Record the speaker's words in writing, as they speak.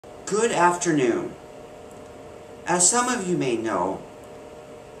Good afternoon. As some of you may know,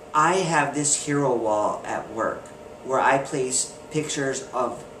 I have this hero wall at work where I place pictures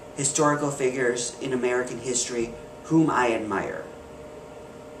of historical figures in American history whom I admire.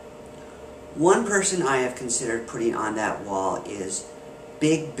 One person I have considered putting on that wall is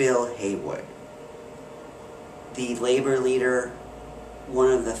Big Bill Haywood, the labor leader,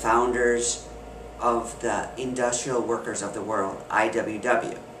 one of the founders of the Industrial Workers of the World,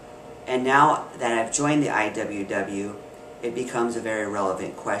 IWW. And now that I've joined the IWW, it becomes a very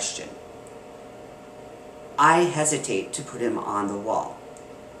relevant question. I hesitate to put him on the wall.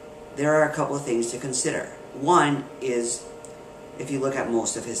 There are a couple of things to consider. One is if you look at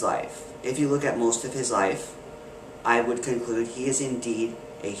most of his life. If you look at most of his life, I would conclude he is indeed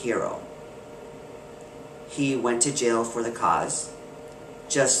a hero. He went to jail for the cause,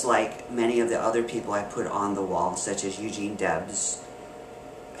 just like many of the other people I put on the wall, such as Eugene Debs,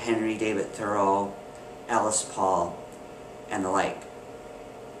 Henry David Thoreau, Alice Paul, and the like.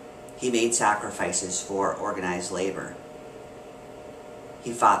 He made sacrifices for organized labor.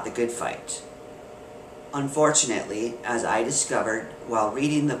 He fought the good fight. Unfortunately, as I discovered while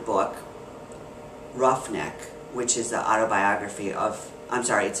reading the book Roughneck, which is the autobiography of,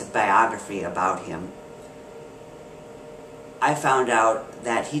 it's a biography about him, I found out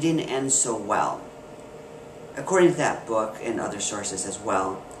that he didn't end so well. According to that book and other sources as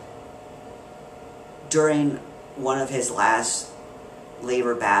well, during one of his last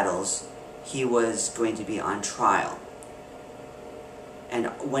labor battles, he was going to be on trial. And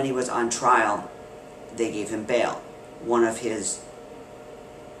when he was on trial, they gave him bail. One of his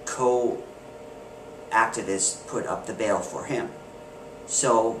co-activists put up the bail for him.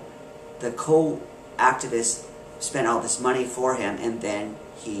 So the co-activist spent all this money for him, and then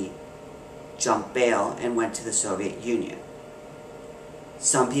he jumped bail and went to the Soviet Union.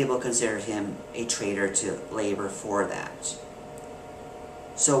 Some people considered him a traitor to labor for that.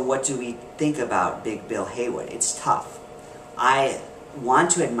 So what do we think about Big Bill Haywood? It's tough. I want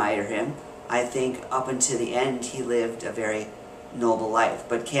to admire him. I think up until the end he lived a very noble life.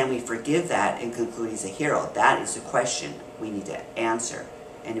 But can we forgive that and conclude he's a hero? That is the question we need to answer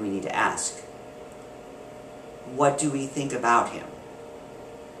and we need to ask. What do we think about him?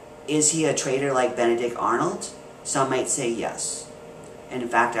 Is he a traitor like Benedict Arnold? Some might say yes. And in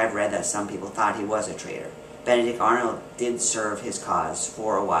fact, I've read that some people thought he was a traitor. Benedict Arnold did serve his cause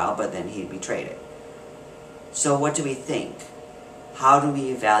for a while, but then he betrayed it. So what do we think? How do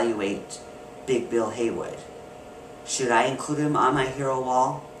we evaluate Big Bill Haywood? Should I include him on my hero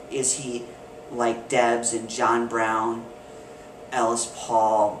wall? Is he like Debs and John Brown, Alice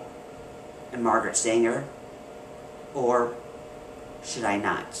Paul, and Margaret Sanger? Or should I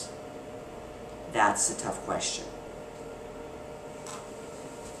not? That's a tough question.